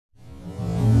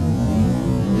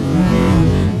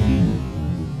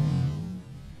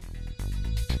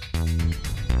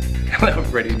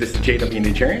everybody, this is Jeiber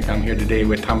Najarian. I'm here today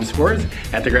with Thomas Suarez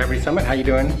at the Gravity Summit. How you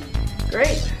doing?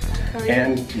 Great. How are you?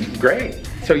 And great.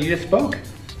 So you just spoke.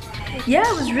 Yeah,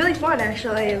 it was really fun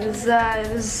actually. This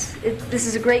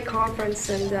is a great conference,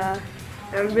 and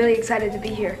I'm really excited to be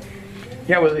here.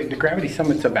 Yeah, well, the Gravity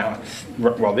Summit's about,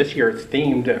 well, this year it's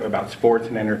themed about sports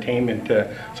and entertainment,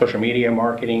 social media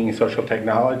marketing, social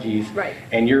technologies. Right.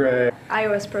 And you're a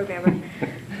iOS programmer.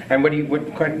 And what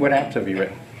apps have you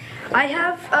written? I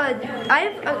have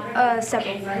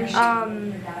several.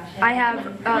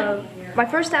 My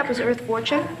first app was Earth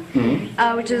Fortune,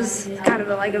 which is kind of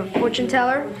like a fortune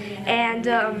teller, and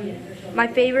my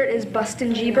favorite is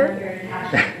Bustin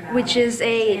Jeiber, which is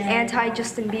a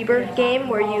anti-Justin Bieber game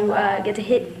where you get to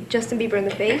hit Justin Bieber in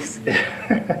the face.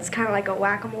 It's kind of like a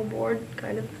whack-a-mole board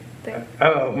kind of thing.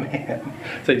 Oh man!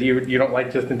 So you don't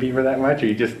like Justin Bieber that much, or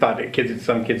you just thought that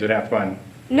some kids would have fun?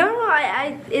 No,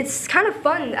 it's kind of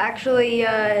fun actually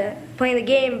playing the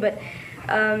game, but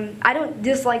I don't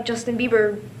dislike Justin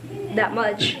Bieber that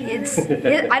much.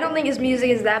 I don't think his music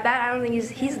is that bad. I don't think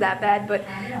he's that bad, but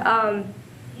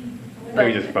it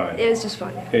was just fun. It was just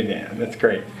fun. Yeah, that's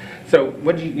great. So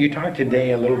what you talked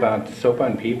today a little about SOPA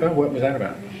and PIPA. What was that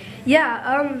about?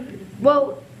 Yeah,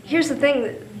 well, here's the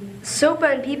thing.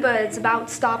 SOPA and PIPA, it's about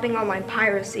stopping online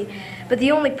piracy. But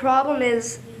the only problem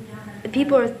is,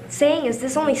 people are saying, is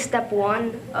this only step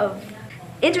one of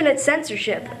internet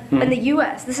censorship in the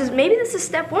U.S.? Maybe this is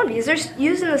step one, because they're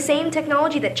using the same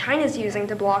technology that China's using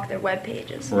to block their web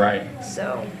pages. Right.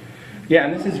 So. Yeah,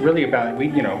 and this is really about,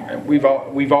 we've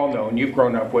all known, you've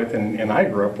grown up with, and I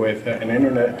grew up with, an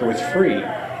internet that was free.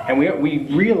 And we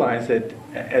realize that,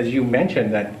 as you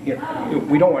mentioned, that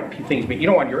we don't want you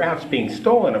don't want your apps being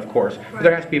stolen, of course, but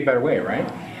there has to be a better way, right?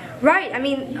 Right. I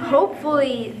mean,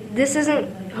 hopefully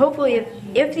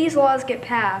if these laws get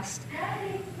passed,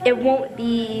 it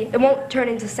won't turn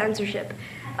into censorship.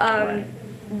 Right.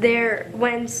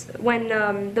 When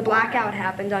the blackout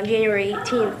happened on January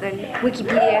 18th, and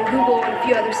Wikipedia and Google and a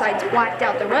few other sites blacked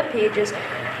out their web pages,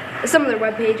 some of their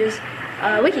web pages,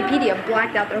 Wikipedia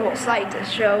blacked out their whole site to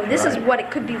show this is what it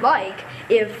could be like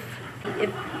if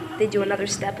they do another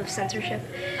step of censorship.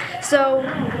 So,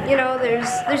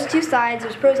 there's two sides,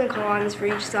 there's pros and cons for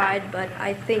each side, but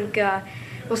I think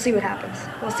we'll see what happens.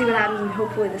 We'll see what happens, and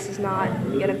hopefully this is not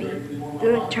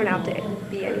doesn't turn out to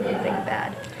be anything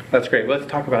bad. That's great. Let's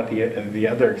talk about the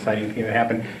other exciting thing that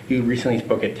happened. You recently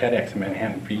spoke at TEDx in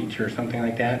Manhattan Beach or something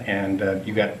like that, and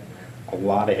you got a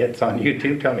lot of hits on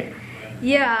YouTube. Tell me.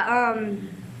 Yeah,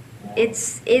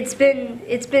 it's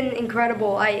been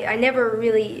incredible. I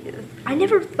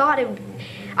never thought it.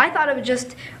 I thought it was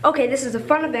just, okay, this is a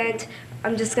fun event.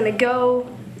 I'm just gonna go.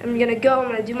 I'm gonna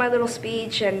do my little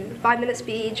speech, and 5-minute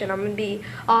speech, and I'm gonna be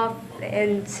off,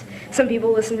 and some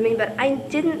people listen to me, but I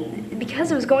didn't,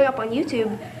 because it was going up on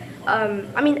YouTube.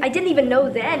 I didn't even know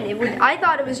then. I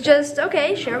thought it was just,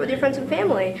 okay, share it with your friends and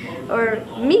family, or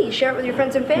share it with your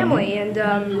friends and family, and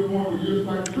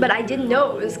but I didn't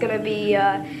know it was gonna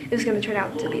turn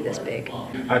out to be this big.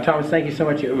 Thomas, thank you so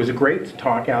much. It was a great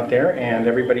talk out there, and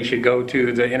everybody should go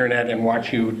to the internet and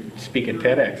watch you speak at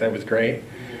TEDx. That was great.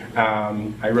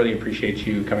 I really appreciate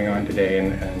you coming on today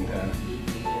and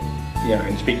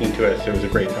speaking to us. It was a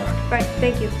great talk. Right,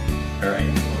 thank you. All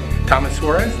right. Thomas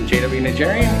Suarez and Jeiber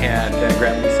Najarian at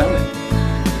Gravity Summit.